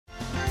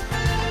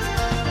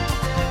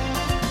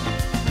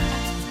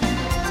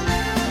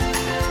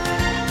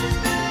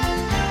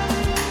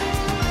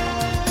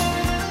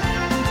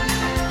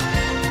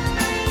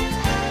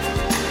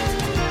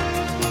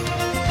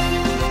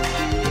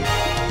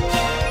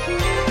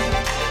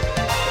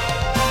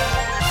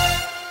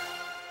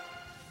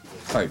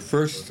All right,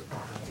 first,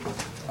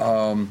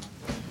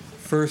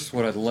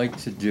 what I'd like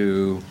to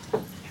do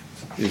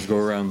is go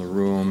around the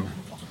room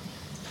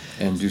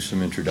and do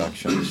some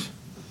introductions.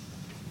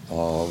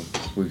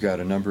 We've got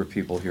a number of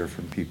people here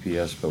from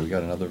PPS, but we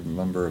got another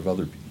number of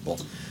other people.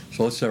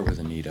 So let's start with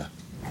Anita.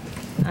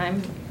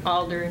 I'm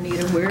Alder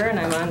Anita Weir, and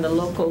I'm on the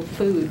local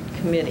food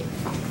committee.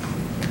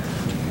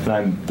 And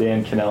I'm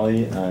Dan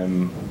Kennelly.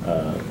 I'm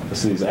the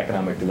city's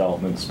economic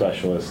development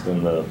specialist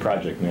and the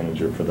project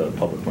manager for the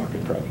public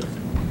market project.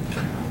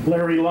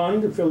 Larry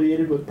Lund,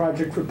 affiliated with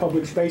Project for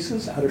Public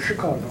Spaces out of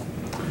Chicago.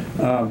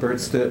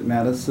 Bert Stitt,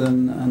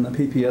 Madison, on the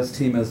PPS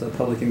team as a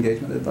public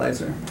engagement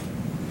advisor.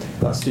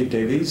 Steve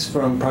Davies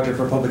from Project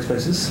for Public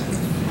Spaces.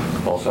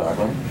 Paul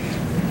Soglin.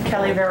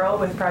 Kelly Verrill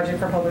with Project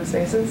for Public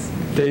Spaces.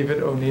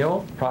 David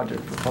O'Neill,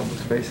 Project for Public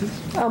Spaces.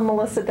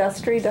 Melissa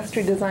Destry,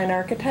 Destry Design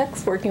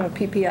Architects, working with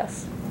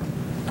PPS.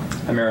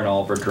 I'm Aaron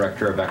Oliver,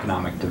 Director of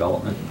Economic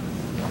Development.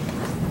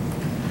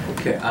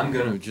 Okay, I'm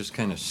going to just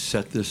kind of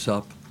set this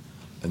up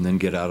and then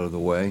get out of the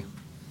way.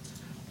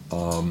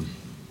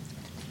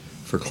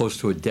 For close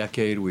to a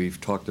decade, we've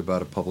talked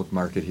about a public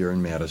market here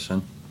in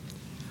Madison.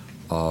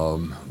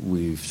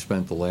 We've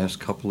spent the last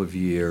couple of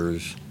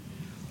years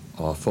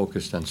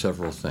focused on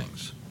several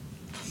things.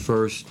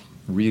 First,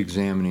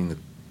 re-examining the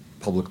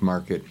public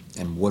market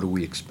and what do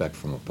we expect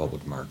from a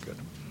public market.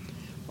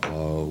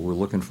 We're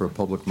looking for a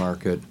public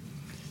market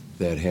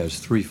that has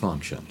three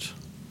functions.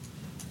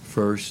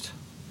 First,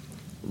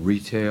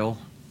 retail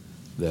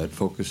that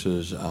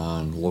focuses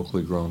on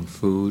locally grown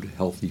food,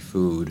 healthy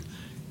food,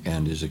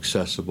 and is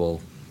accessible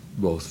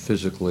both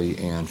physically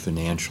and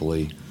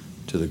financially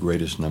to the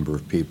greatest number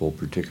of people,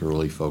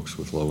 particularly folks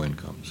with low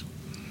incomes.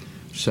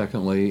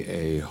 Secondly,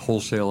 a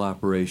wholesale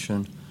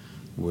operation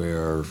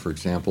where, for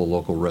example,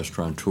 local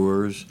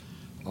restaurateurs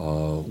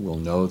will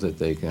know that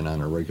they can,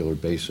 on a regular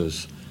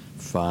basis,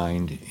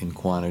 find in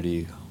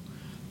quantity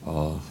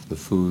the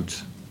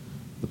foods,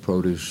 the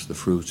produce, the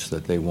fruits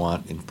that they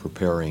want in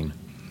preparing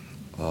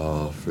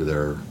for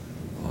their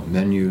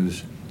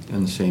menus,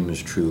 and the same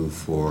is true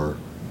for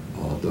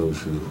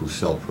those who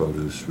sell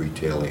produce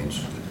retail and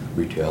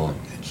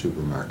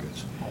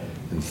supermarkets.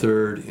 And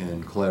third,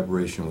 in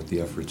collaboration with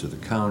the efforts of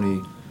the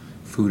county,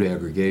 food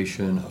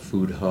aggregation, a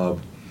food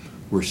hub.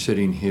 We're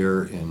sitting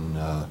here in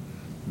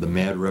the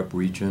Mad Rep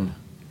region,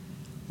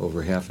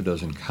 over half a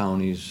dozen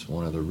counties,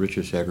 one of the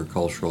richest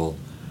agricultural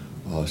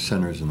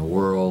centers in the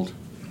world,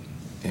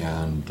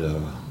 and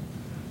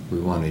we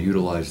want to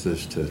utilize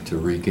this to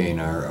regain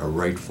our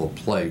rightful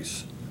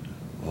place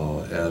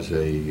as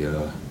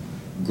a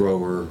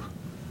grower,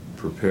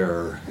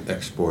 preparer,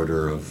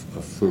 exporter of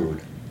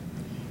food.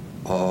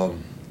 To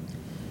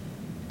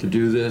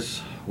do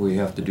this, we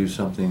have to do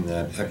something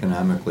that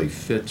economically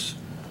fits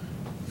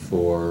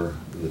for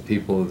the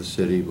people of the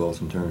city,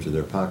 both in terms of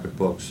their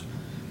pocketbooks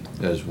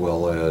as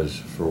well as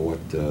for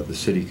what the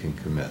city can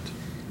commit.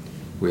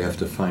 We have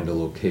to find a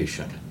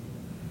location.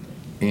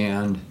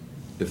 And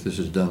if this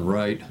is done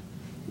right,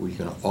 we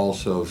can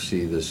also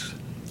see this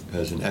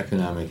as an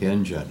economic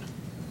engine,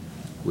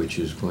 which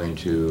is going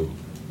to,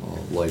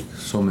 like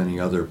so many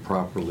other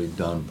properly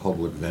done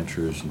public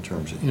ventures in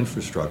terms of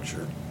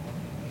infrastructure,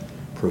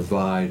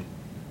 provide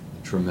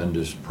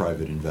tremendous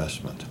private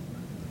investment.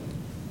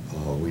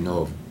 We know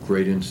of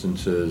great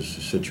instances,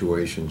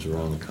 situations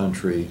around the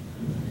country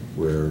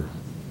where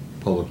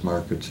public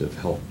markets have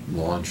helped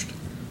launched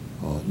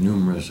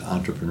numerous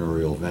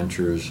entrepreneurial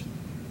ventures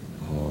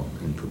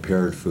in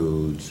prepared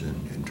foods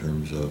and in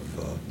terms of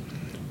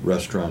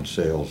restaurant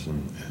sales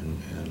and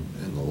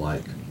the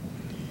like.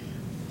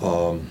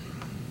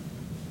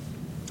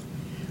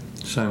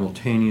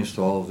 Simultaneous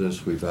to all of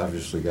this, we've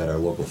obviously got our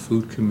local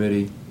food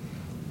committee,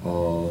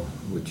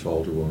 which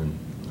Alderwoman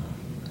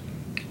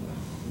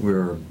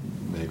Weir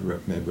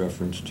made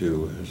reference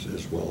to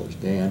as well as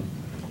Dan.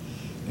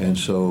 And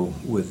so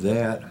with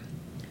that,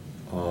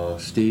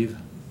 Steve,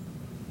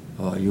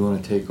 you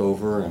want to take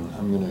over, and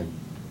I'm going to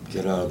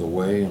get out of the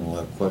way, and we'll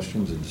have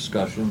questions and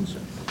discussions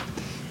and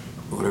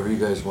whatever you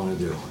guys want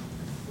to do.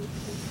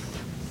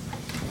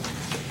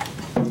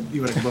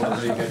 You want to come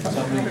over?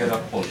 Somebody get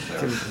up close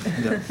there.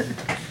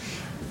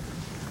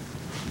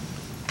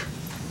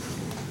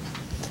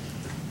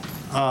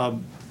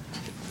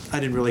 I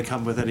didn't really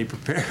come with any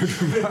prepared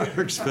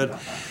remarks, but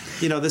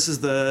this is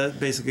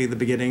basically the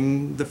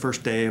beginning, the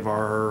first day of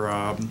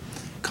our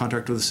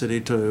contract with the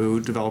city to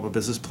develop a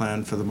business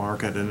plan for the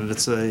market, and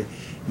it's a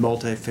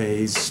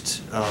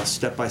multi-phased,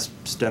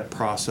 step-by-step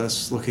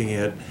process looking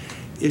at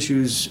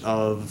issues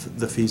of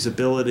the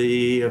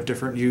feasibility of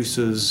different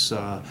uses,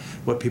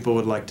 what people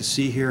would like to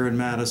see here in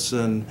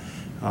Madison,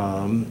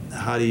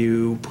 how do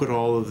you put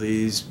all of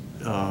these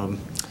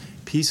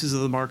pieces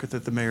of the market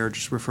that the mayor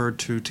just referred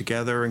to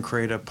together and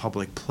create a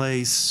public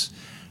place.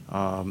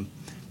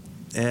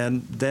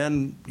 And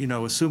then,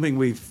 assuming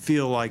we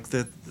feel like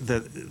that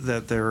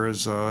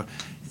there's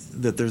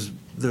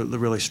the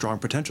really strong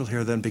potential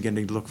here, then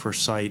beginning to look for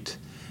site,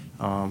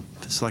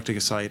 selecting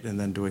a site, and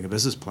then doing a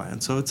business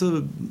plan. So it's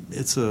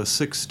a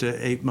 6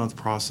 to 8 month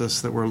process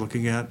that we're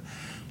looking at.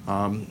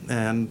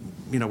 And,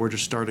 we're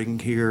just starting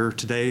here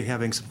today,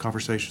 having some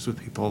conversations with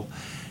people,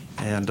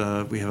 and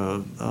we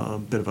have a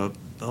bit of a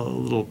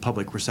little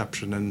public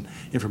reception and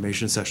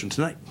information session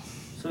tonight.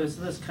 So is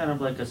this kind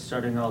of like a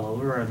starting all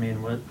over? I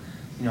mean, what,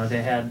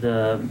 they had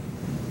the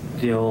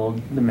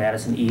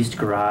Madison East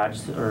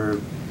garage or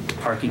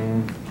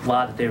parking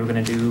lot that they were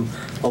going to do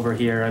over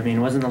here. I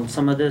mean, wasn't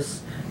some of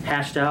this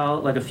hashed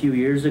out like a few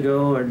years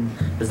ago, and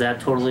has that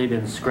totally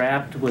been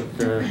scrapped with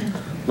the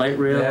light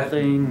rail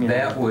thing?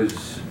 That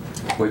was,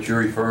 what you're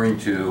referring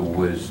to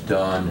was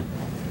done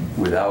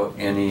without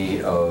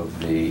any of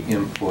the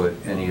input,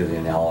 any of the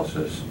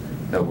analysis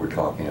that we're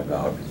talking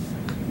about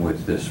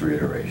with this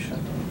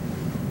reiteration.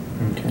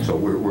 Okay. So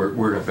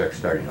we're in effect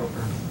starting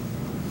over.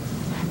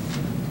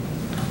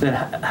 Then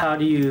how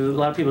do you, a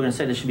lot of people are going to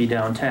say this should be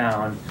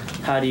downtown.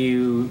 How do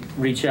you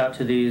reach out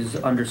to these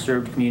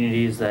underserved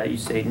communities that you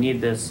say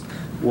need this,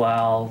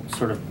 while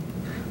sort of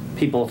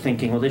people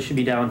thinking, well, this should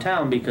be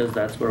downtown because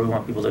that's where we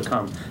want people to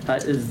come?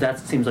 That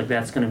seems like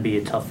that's going to be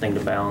a tough thing to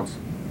balance.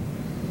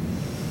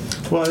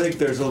 Well, I think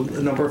there's a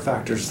number of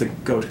factors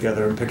that go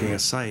together in picking a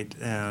site,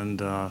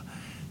 and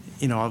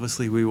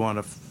obviously we want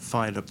to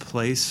find a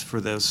place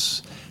for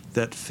this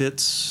that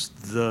fits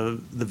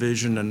the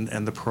vision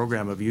and the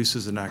program of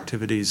uses and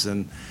activities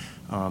and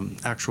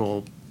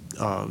actual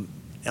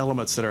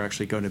elements that are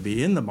actually going to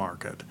be in the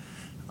market.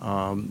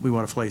 We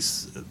want a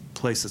place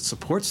that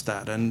supports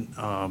that, and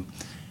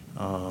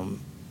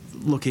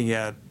looking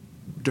at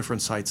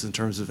different sites in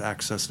terms of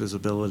access,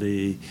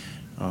 visibility,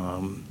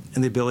 and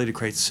the ability to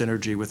create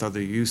synergy with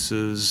other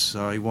uses.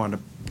 You want to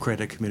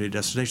create a community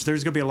destination.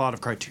 There's going to be a lot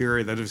of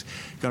criteria that is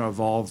going to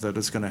evolve that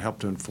is going to help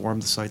to inform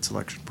the site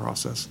selection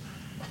process.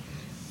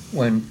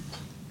 When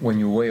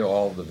you weigh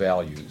all the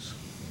values,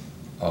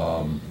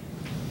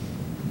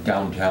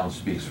 downtown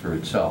speaks for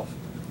itself.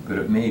 But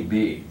it may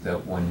be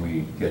that when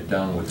we get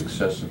done with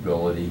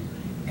accessibility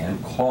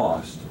and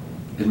cost,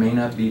 it may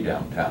not be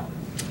downtown.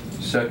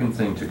 Second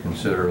thing to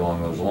consider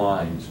along those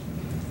lines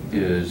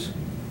is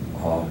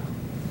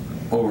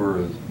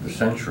over the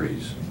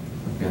centuries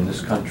in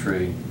this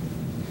country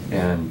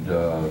and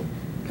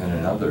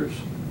in others,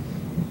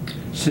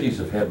 cities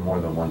have had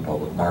more than one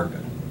public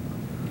market.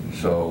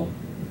 So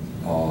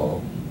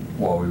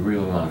while we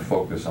really want to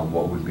focus on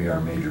what would be our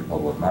major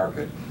public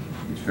market,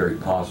 it's very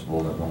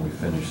possible that when we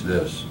finish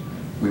this,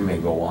 we may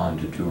go on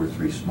to 2 or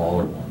 3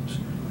 smaller ones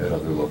at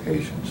other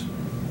locations.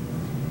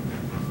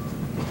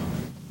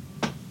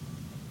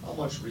 How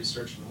much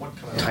research and what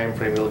kind of time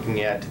frame are you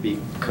looking at to be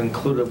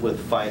concluded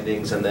with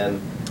findings, and then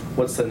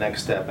what's the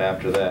next step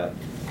after that?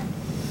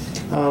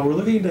 We're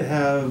looking to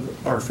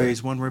have our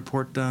phase 1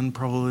 report done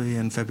probably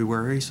in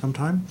February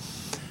sometime,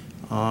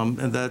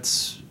 and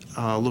that's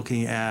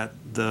looking at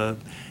the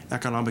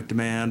economic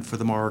demand for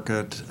the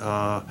market,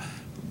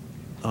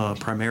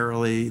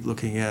 primarily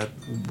looking at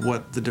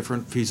what the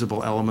different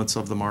feasible elements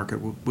of the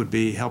market would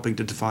be, helping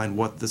to define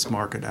what this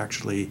market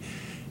actually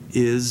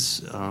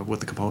is, what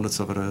the components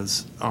of it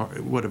is,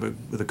 what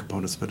the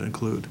components of it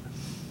include.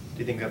 Do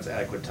you think that's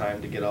adequate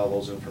time to get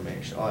all that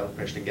information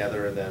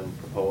together and then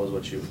propose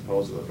what you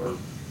propose, or at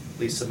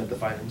least submit the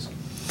findings?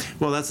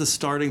 Well, that's a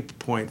starting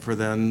point for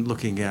then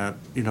looking at,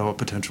 a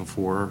potential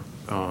for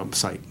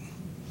site.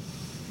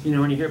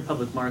 When you hear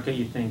public market,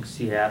 you think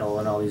Seattle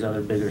and all these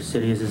other bigger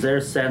cities. Is there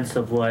a sense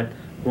of what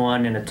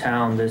one in a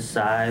town this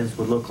size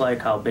would look like?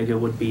 How big it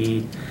would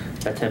be?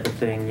 That type of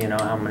thing.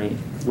 How many?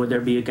 Would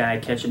there be a guy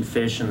catching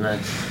fish in the,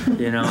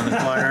 in the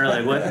corner?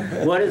 Like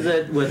what is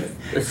it with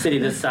a city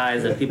this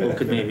size that people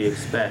could maybe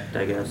expect?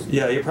 I guess.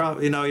 Yeah, you're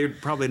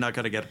probably not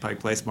going to get Pike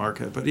Place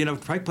Market, but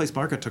Pike Place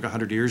Market took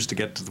 100 years to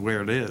get to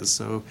where it is.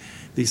 So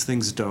these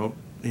things don't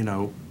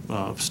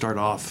start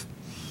off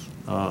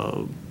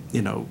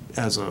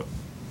as a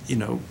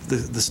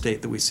the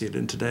state that we see it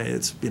in today.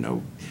 It's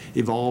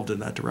evolved in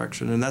that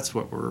direction, and that's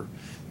what we're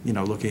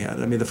looking at.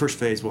 I mean, the first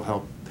phase will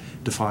help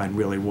define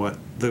really what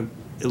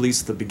at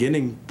least the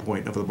beginning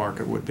point of the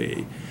market would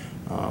be,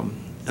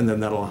 and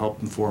then that'll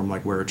help inform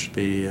where it should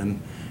be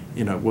and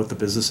what the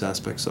business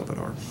aspects of it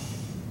are.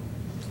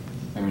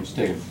 I mean, it's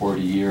taken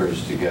 40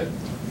 years to get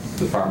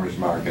the farmers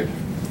market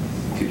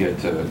to get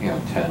to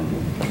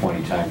 10,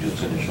 20 times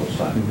its initial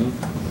size.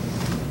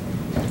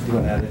 Mm-hmm. You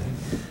want to add anything?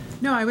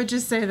 No, I would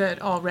just say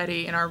that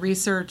already in our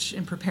research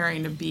in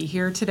preparing to be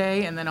here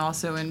today, and then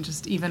also in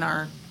just even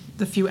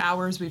the few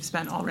hours we've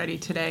spent already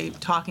today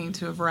talking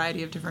to a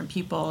variety of different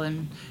people,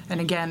 and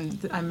again,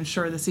 I'm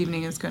sure this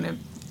evening is going to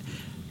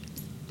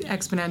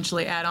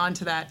exponentially add on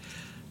to that.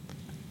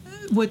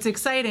 What's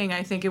exciting,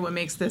 I think, and what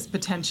makes this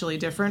potentially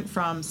different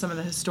from some of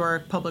the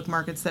historic public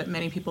markets that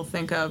many people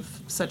think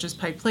of, such as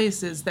Pike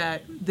Place, is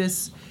that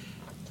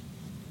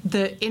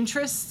the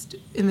interest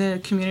in the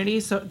community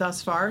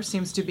thus far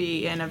seems to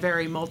be in a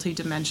very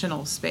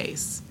multi-dimensional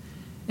space,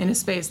 in a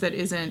space that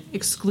isn't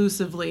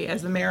exclusively,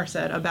 as the mayor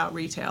said, about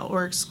retail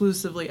or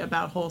exclusively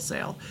about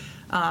wholesale.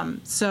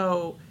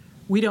 So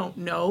we don't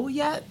know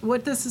yet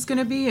what this is going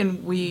to be,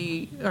 and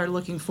we are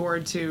looking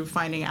forward to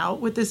finding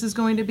out what this is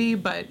going to be.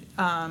 But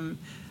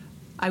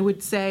I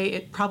would say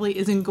it probably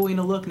isn't going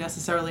to look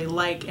necessarily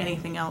like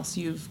anything else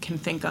you can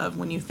think of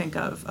when you think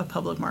of a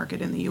public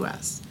market in the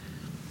U.S.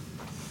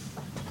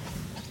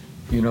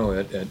 You know,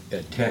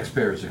 at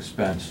taxpayers'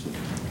 expense,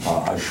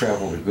 I've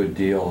traveled a good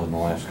deal in the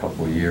last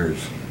couple of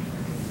years,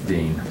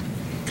 Dean,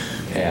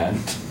 and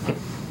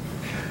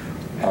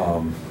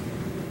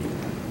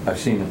I've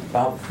seen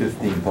about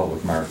 15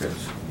 public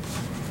markets.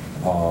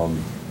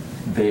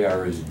 They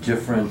are as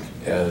different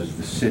as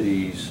the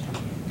cities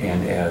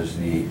and as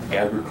the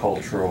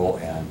agricultural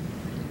and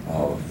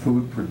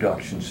food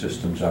production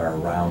systems are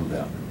around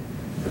them.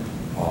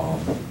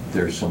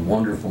 There's some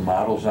wonderful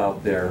models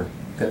out there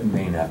that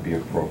may not be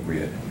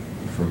appropriate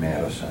for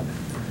Madison.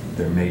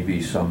 There may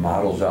be some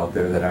models out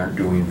there that aren't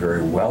doing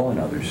very well in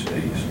other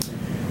cities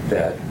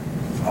that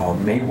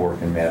may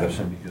work in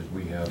Madison because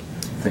we have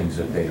things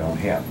that they don't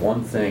have.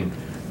 One thing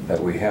that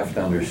we have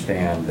to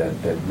understand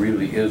that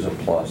really is a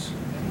plus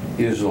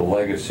is the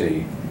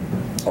legacy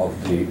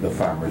of the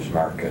farmers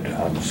market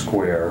on the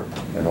square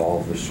and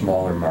all of the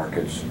smaller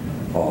markets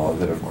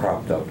that have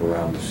cropped up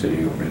around the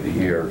city over the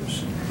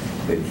years.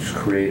 It's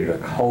created a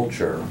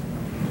culture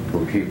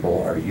where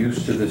people are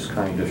used to this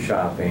kind of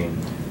shopping,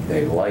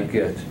 they like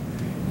it,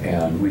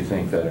 and we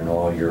think that an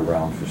all year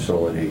round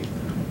facility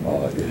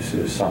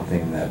is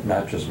something that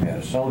not just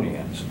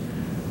Madisonians,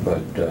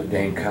 but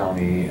Dane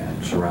County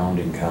and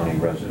surrounding county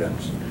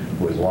residents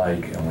would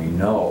like, and we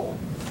know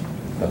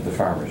that the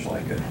farmers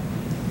like it.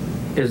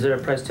 Is there a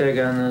price tag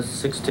on the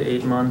 6 to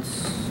 8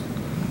 months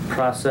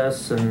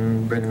process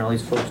and bringing all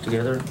these folks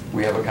together?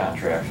 We have a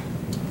contract.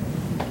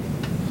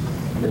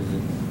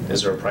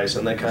 Is there a price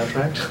in that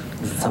contract?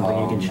 Is it something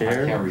you can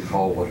share? I can't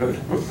recall what it,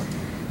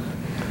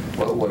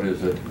 what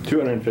is it?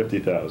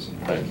 $250,000.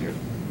 Thank you.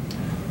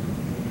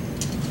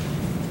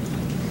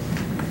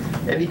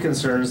 Any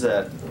concerns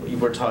that you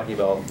were talking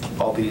about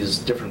all these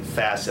different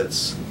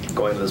facets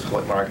going to this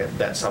public market,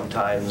 that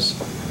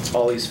sometimes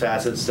all these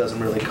facets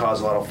doesn't really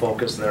cause a lot of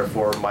focus and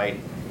therefore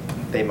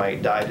they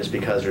might die just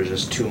because there's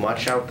just too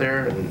much out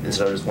there and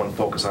instead of just one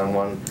focus on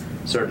one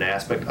certain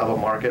aspect of a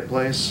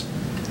marketplace?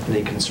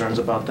 Any concerns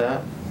about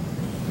that?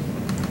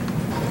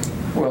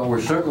 Well,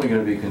 we're certainly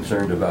going to be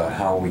concerned about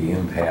how we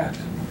impact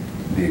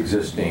the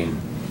existing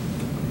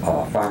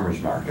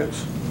farmers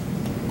markets.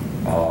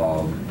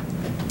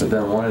 But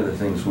then one of the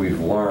things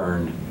we've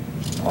learned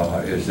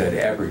is that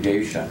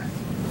aggregation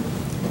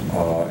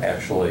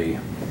actually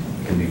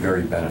can be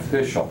very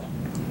beneficial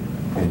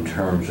in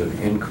terms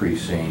of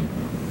increasing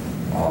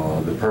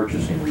the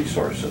purchasing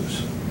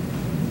resources.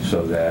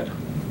 So that,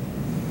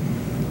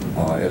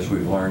 as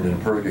we've learned, and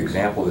a perfect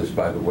example of this,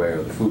 by the way,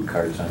 are the food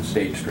carts on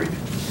State Street.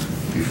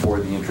 Before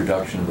the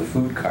introduction of the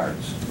food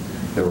carts,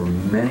 there were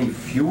many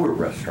fewer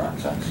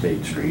restaurants on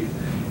State Street,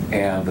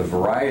 and the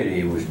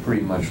variety was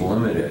pretty much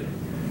limited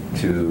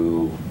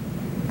to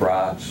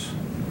brats,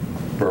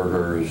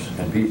 burgers,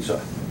 and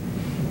pizza.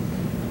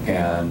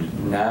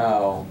 And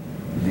now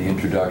the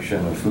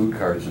introduction of food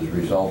carts has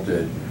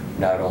resulted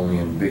not only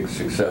in big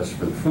success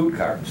for the food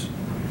carts,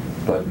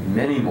 but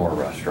many more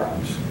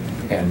restaurants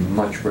and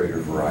much greater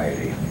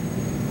variety.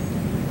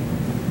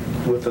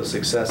 With the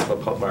success of a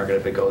public market,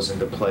 if it goes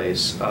into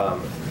place,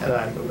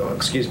 and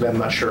excuse me, I'm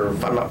not sure,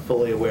 I'm not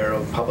fully aware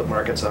of public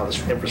markets and how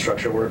this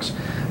infrastructure works,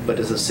 but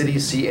does the city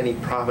see any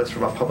profits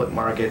from a public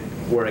market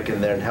where it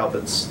can then help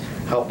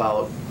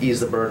out,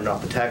 ease the burden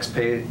off the tax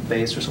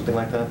base or something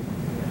like that?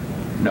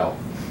 No.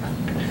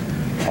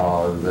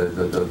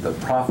 The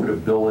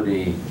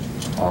profitability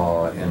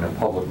in a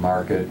public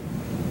market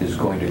is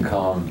going to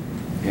come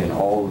in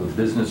all the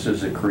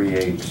businesses it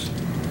creates,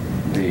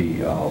 the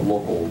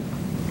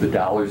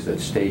dollars that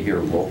stay here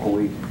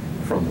locally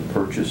from the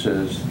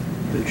purchases,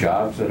 the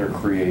jobs that are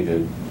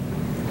created,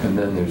 and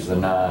then there's the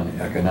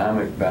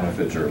non-economic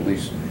benefits, or at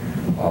least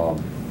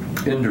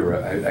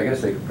indirect. I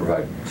guess they could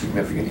provide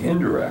significant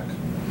indirect,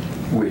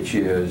 which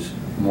is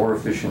more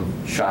efficient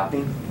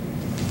shopping,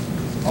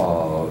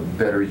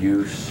 better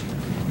use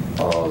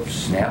of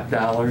SNAP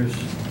dollars,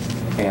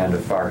 and a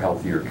far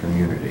healthier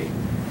community.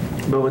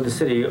 But would the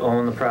city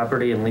own the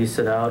property and lease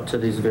it out to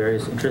these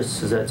various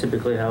interests? Is that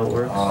typically how it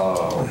works?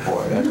 Oh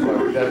boy, that's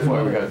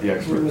why we got the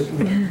experts.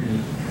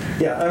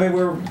 Yeah, I mean,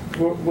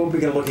 we'll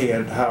begin looking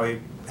at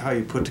how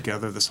you put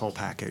together this whole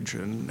package,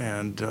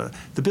 and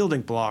the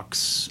building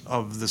blocks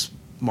of this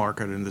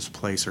market and this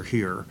place are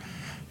here,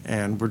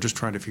 and we're just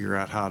trying to figure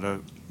out how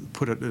to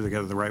put it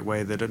together the right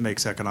way that it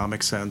makes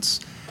economic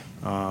sense,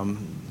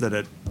 that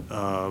it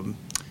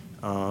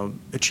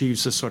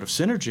achieves this sort of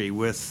synergy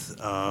with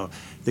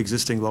the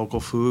existing local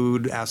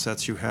food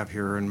assets you have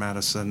here in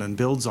Madison and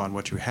builds on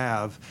what you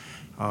have,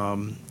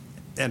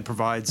 and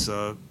provides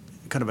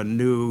kind of a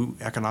new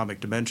economic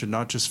dimension,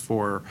 not just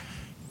for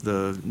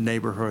the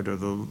neighborhood or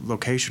the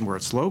location where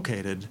it's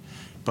located,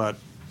 but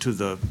to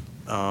the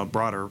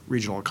broader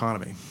regional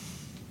economy.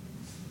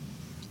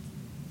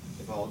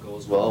 If all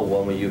goes well,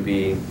 when will you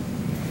be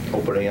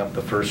opening up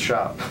the first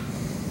shop?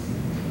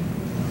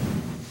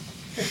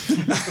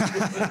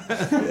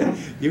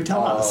 You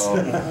tell us.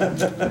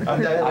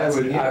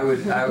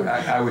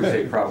 I would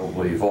say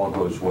probably, if all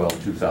goes well,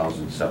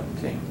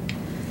 2017.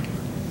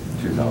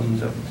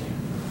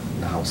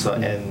 2017. Now, so,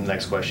 and the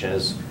next question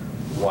is,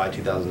 why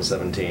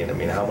 2017? I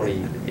mean, how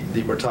many,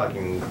 we're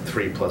talking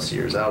 3+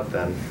 years out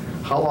then.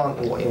 How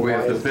long? We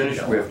have to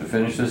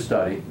finish this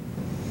study.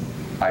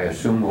 I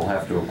assume we'll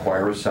have to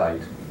acquire a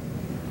site.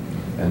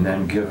 And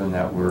then, given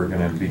that we're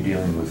going to be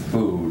dealing with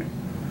food,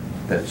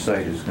 that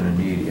site is going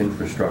to need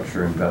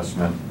infrastructure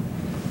investment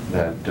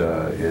that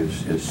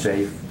is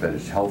safe, that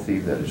is healthy,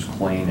 that is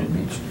clean, and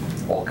meets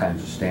all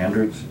kinds of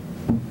standards.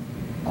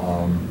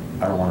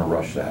 I don't want to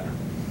rush that,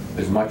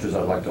 as much as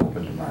I'd like to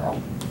open tomorrow.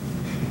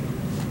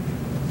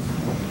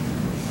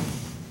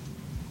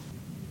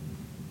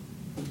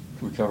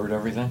 We covered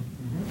everything?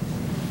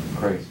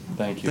 Great,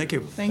 thank you. Thank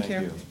you. Thank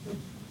you.